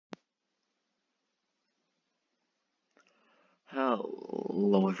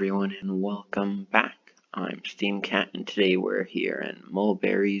Hello everyone and welcome back. I'm Steamcat and today we're here in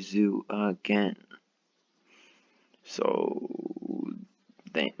Mulberry Zoo again. So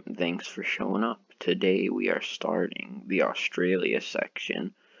thanks for showing up. Today we are starting the Australia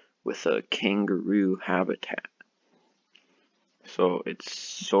section with a kangaroo habitat. So it's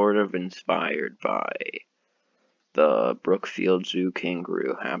sort of inspired by the Brookfield Zoo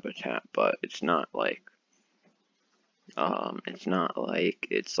kangaroo habitat, but it's not like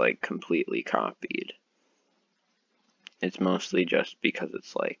it's like completely copied. It's mostly just because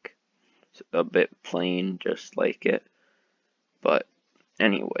it's like a bit plain, just like it. But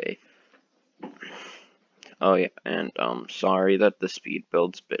anyway, oh yeah, and sorry that the speed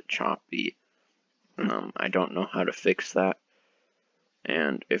build's a bit choppy. I don't know how to fix that.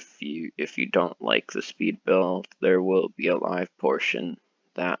 And if you don't like the speed build, there will be a live portion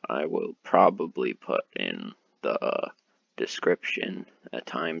that I will probably put in the description, a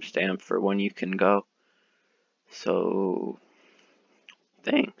timestamp for when you can go. So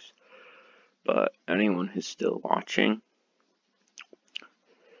thanks. But anyone who's still watching,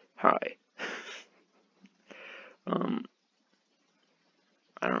 hi. I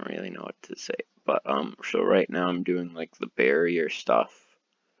don't really know what to say, but so right now I'm doing like the barrier stuff,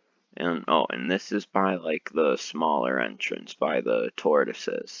 and and this is by like the smaller entrance by the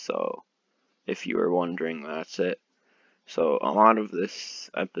tortoises. So if you were wondering, that's it. So a lot of this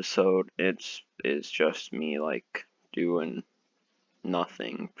episode is just me like doing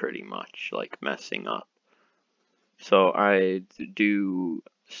nothing pretty much, like messing up. So I do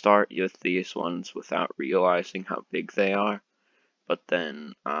start with these ones without realizing how big they are, but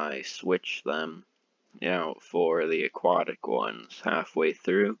then I switch them, for the aquatic ones halfway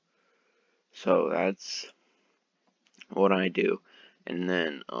through. So that's what I do. And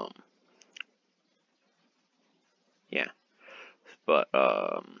then, yeah. But,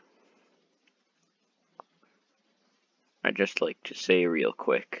 I just like to say real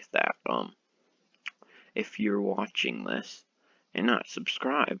quick that, if you're watching this and not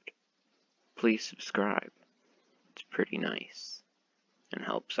subscribed, please subscribe. It's pretty nice and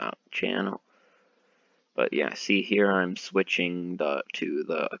helps out the channel. But yeah, see here I'm switching to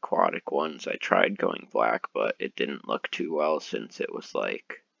the aquatic ones. I tried going black, but it didn't look too well since it was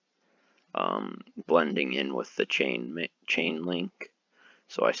like blending in with the chain link.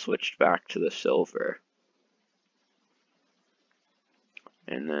 So I switched back to the silver.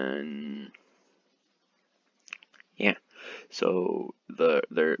 And then yeah. So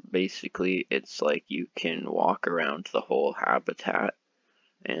they're basically, it's like you can walk around the whole habitat,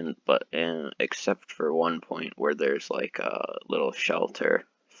 but except for one point where there's like a little shelter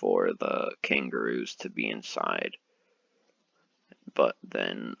for the kangaroos to be inside. But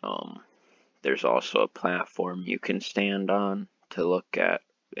then there's also a platform you can stand on to look at,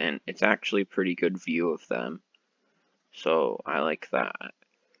 and it's actually a pretty good view of them. So I like that.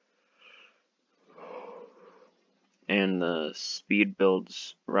 And the speed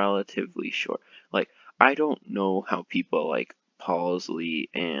build's relatively short. Like, I don't know how people like Paulsley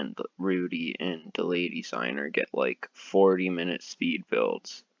and Rudy and Delay Designer get like 40-minute speed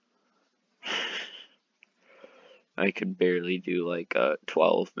builds. I could barely do like a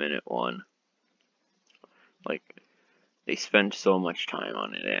 12-minute one. Like, they spend so much time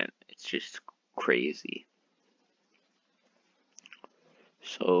on it and it's just crazy.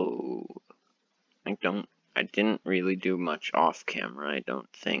 So, I didn't really do much off camera, I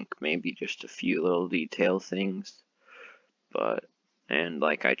don't think. Maybe just a few little detail things. And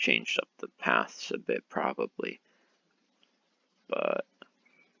like I changed up the paths a bit probably. But,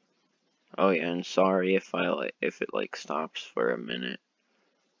 oh yeah, and sorry if it like stops for a minute.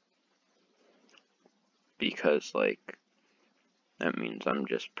 Because like, that means I'm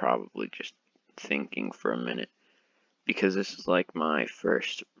just probably just thinking for a minute. Because this is like my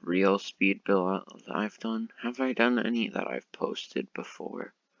first real speed build I've done. Have I done any that I've posted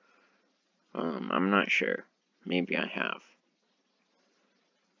before? I'm not sure. Maybe I have.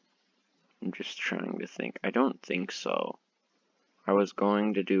 I'm just trying to think. I don't think so. I was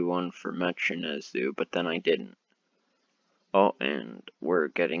going to do one for Metronez Zoo, but then I didn't. Oh, and we're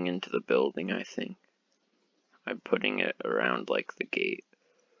getting into the building, I think. I'm putting it around like the gate.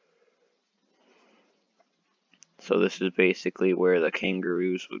 So this is basically where the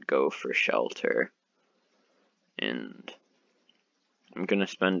kangaroos would go for shelter. And I'm gonna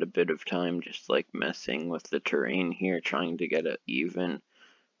spend a bit of time just like messing with the terrain here, trying to get it even.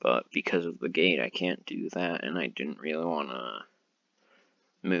 But because of the gate, I can't do that, and I didn't really want to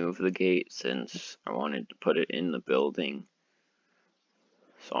move the gate since I wanted to put it in the building.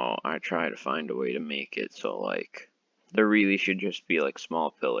 So I try to find a way to make it so like There really should just be like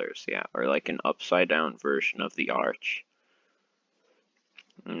small pillars, yeah, or like an upside down version of the arch.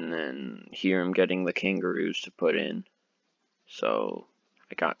 And then here I'm getting the kangaroos to put in. So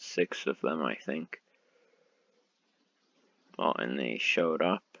I got 6 of them, I think. Well, and they showed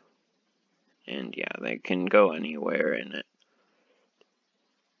up. And yeah, they can go anywhere in it.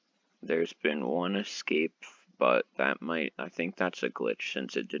 There's been one escape, but I think that's a glitch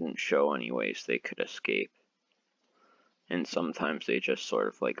since it didn't show any ways they could escape. And sometimes they just sort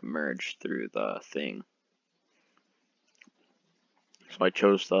of like merge through the thing. So I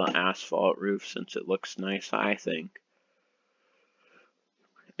chose the asphalt roof since it looks nice, I think.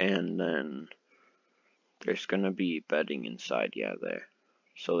 And then there's gonna be bedding inside, yeah, there.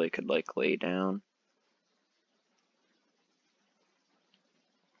 So they could like lay down.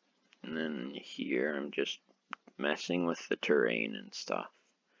 And then here I'm just messing with the terrain and stuff,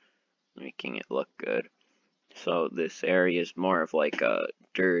 making it look good. So this area is more of like a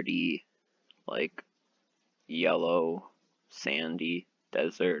dirty, like yellow, sandy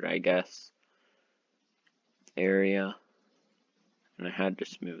desert, I guess, area. And I had to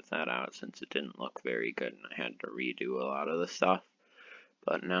smooth that out since it didn't look very good and I had to redo a lot of the stuff.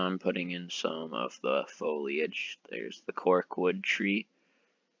 But now I'm putting in some of the foliage. There's the corkwood tree.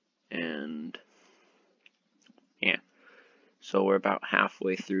 And yeah. So we're about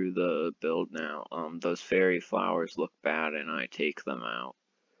halfway through the build now. Those fairy flowers look bad and I take them out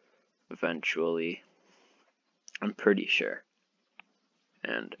eventually. I'm pretty sure.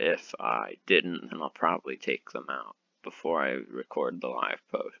 And if I didn't, then I'll probably take them out before I record the live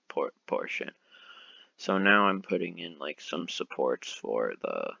portion. So now I'm putting in like some supports for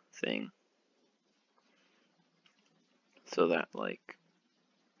the thing. So that like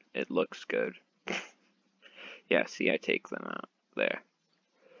it looks good. Yeah, see, I take them out there.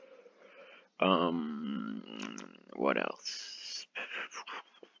 What else?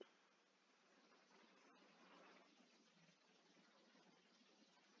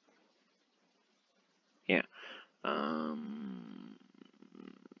 Yeah.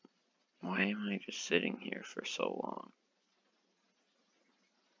 Why am I just sitting here for so long?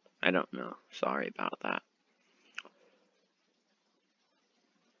 I don't know. Sorry about that.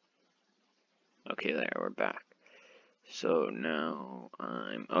 Okay, there, we're back. So now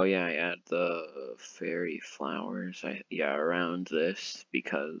oh yeah, I add the fairy flowers, around this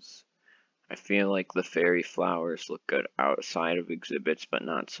because I feel like the fairy flowers look good outside of exhibits, but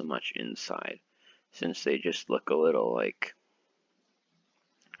not so much inside, since they just look a little like,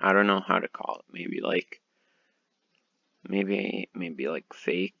 I don't know how to call it, maybe like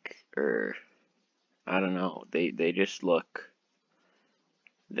fake, or I don't know, they just look,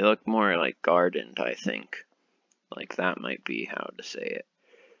 they look more like gardened, I think. Like that might be how to say it.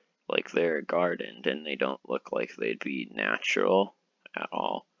 Like they're gardened and they don't look like they'd be natural at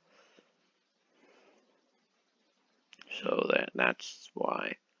all. So that's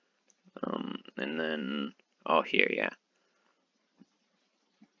why. And then, oh here, yeah.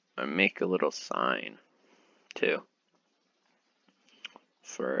 I make a little sign too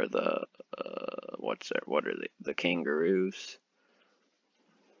for the what are they? The kangaroos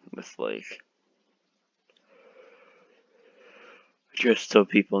with like, just so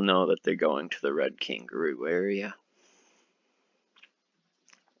people know that they're going to the red kangaroo area.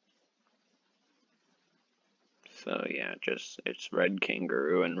 So yeah, it's red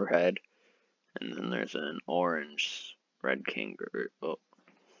kangaroo and red, and then there's an orange red kangaroo. Oh,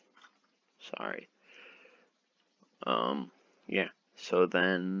 sorry. Yeah. So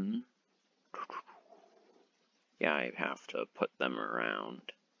then, yeah, I have to put them around.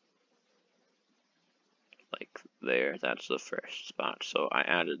 Like there, that's the first spot. So I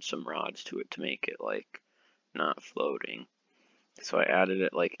added some rods to it to make it like not floating. So I added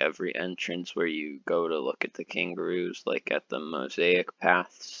it like every entrance where you go to look at the kangaroos, like at the mosaic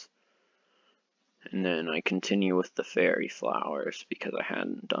paths. And then I continue with the fairy flowers because I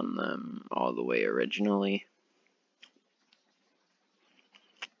hadn't done them all the way originally.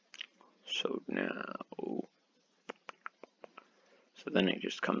 So now, so then it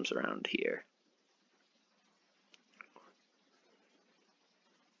just comes around here.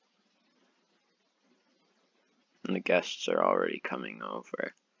 And the guests are already coming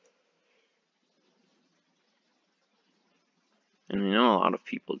over. And I know a lot of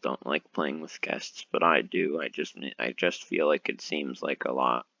people don't like playing with guests, but I do. I just feel like it seems like a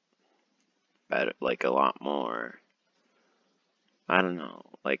lot better, like a lot more, I don't know,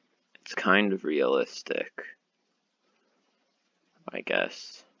 like it's kind of realistic, I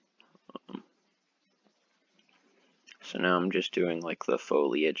guess. So now I'm just doing like the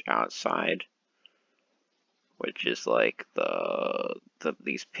foliage outside, which is like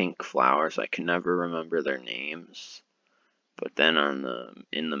these pink flowers. I can never remember their names. But then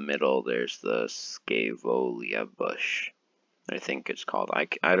in the middle there's the Scavolia bush. I think it's called.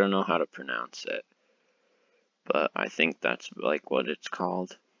 I don't know how to pronounce it, but I think that's like what it's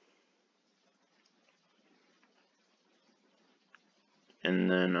called.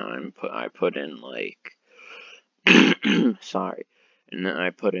 And then I put in like sorry. And then I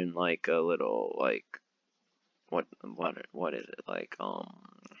put in like a little like what is it like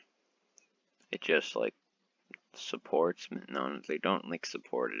it just like supports. No, they don't like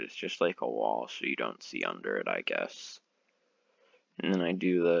support it. It's just like a wall, so you don't see under it, I guess. And then I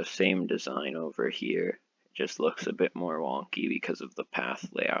do the same design over here. It just looks a bit more wonky because of the path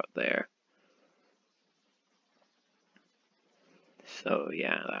layout there. So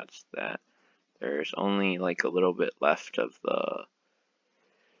yeah, that's that. There's only like a little bit left of the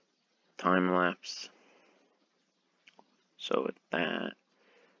time lapse. So with that,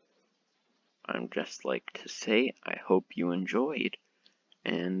 I'm just like to say I hope you enjoyed,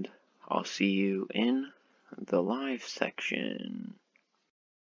 and I'll see you in the live section.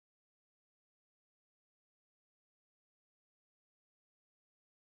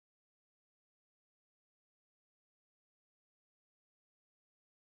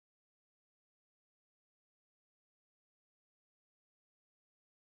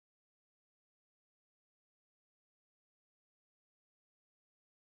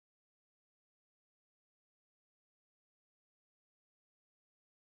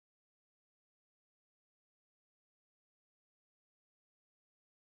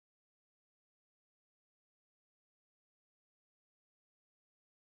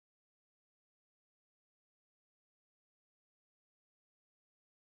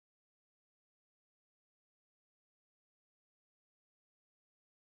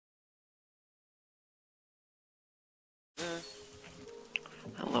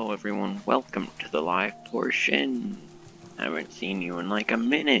 Hello everyone, welcome to the live portion. I haven't seen you in like a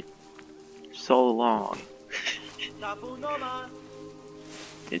minute. So long.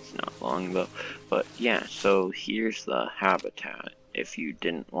 It's not long though. But yeah, so here's the habitat. If you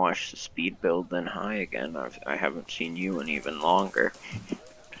didn't watch the speed build, then hi again. I haven't seen you in even longer.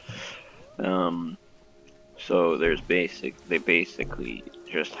 So they basically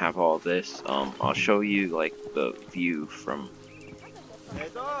just have all this. I'll show you like the view from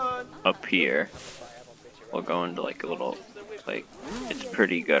up here. We'll go into like a little, like, it's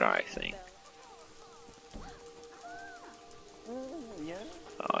pretty good, I think.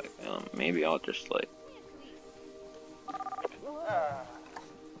 Maybe I'll just like,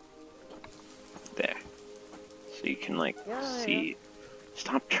 there. So you can like see,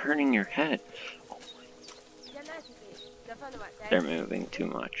 stop turning your head. Oh my. They're moving too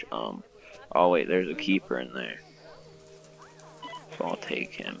much. Oh wait, there's a keeper in there. So I'll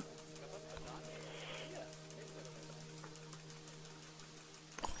take him.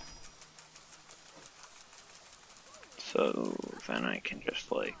 So then I can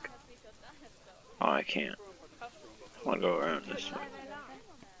just like, oh I can't. I'll go around this way.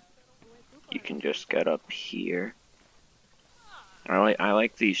 You can just get up here. I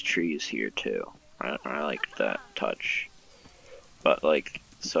like these trees here too. I like that touch. But like,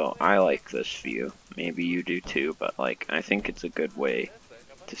 so I like this view. Maybe you do too, but like, I think it's a good way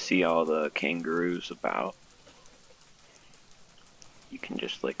to see all the kangaroos about. You can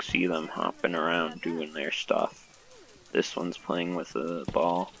just like see them hopping around doing their stuff. This one's playing with a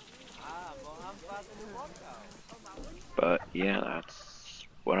ball. But yeah, that's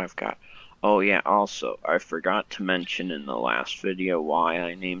what I've got. Oh yeah, also, I forgot to mention in the last video why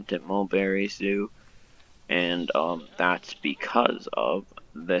I named it Mulberry Zoo. And that's because of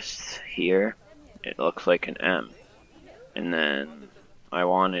this here. It looks like an M. And then I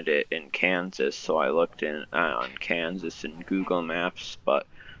wanted it in Kansas, so I looked on Kansas in Google Maps, but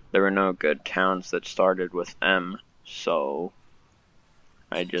there were no good towns that started with M, so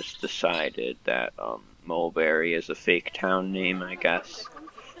I just decided that Mulberry is a fake town name, I guess.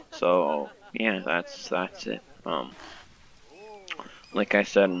 So yeah, that's it. Like I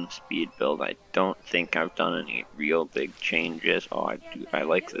said in the speed build, I don't think I've done any real big changes. Oh, I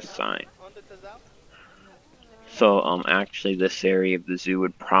like this sign. So, actually this area of the zoo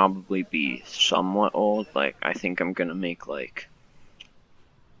would probably be somewhat old. Like, I think I'm gonna make like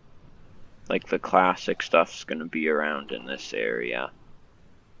the classic stuff's gonna be around in this area.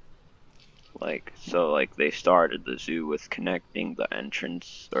 Like, so like they started the zoo with connecting the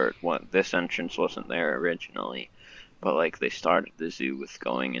entrance, or this entrance wasn't there originally. But like they started the zoo with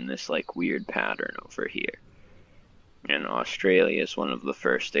going in this like weird pattern over here. And Australia is one of the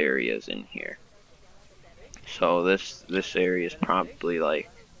first areas in here. So this area is probably like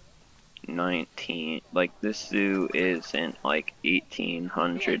 19, like this zoo isn't like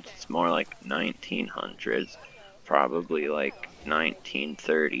 1800s, it's more like 1900s, probably like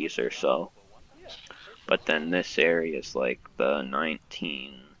 1930s or so. But then this area is like the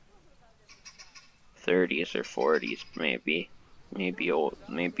 1930s or 40s, maybe old,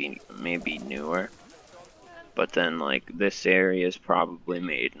 maybe newer. But then like this area is probably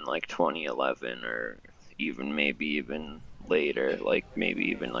made in like 2011 or maybe even later, like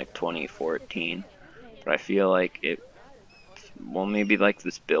maybe even like 2014. But I feel like well, maybe like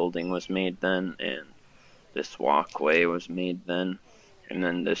this building was made then, and this walkway was made then, and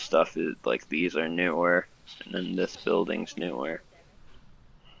then this stuff is like these are newer, and then this building's newer.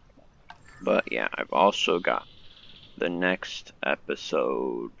 But yeah, I've also got the next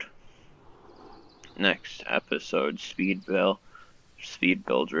episode speed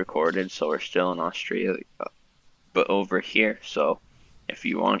build recorded, so we're still in Australia, but over here. So if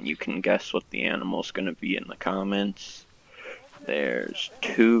you want, you can guess what the animal's gonna be in the comments. There's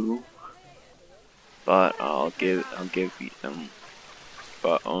two, but I'll give you them,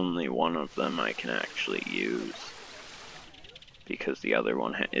 but only one of them I can actually use because the other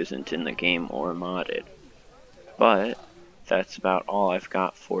one isn't in the game or modded. But that's about all I've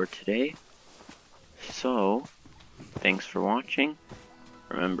got for today. So thanks for watching.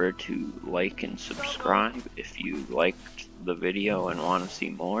 Remember to like and subscribe if you liked the video and want to see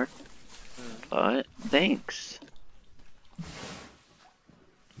more. But thanks.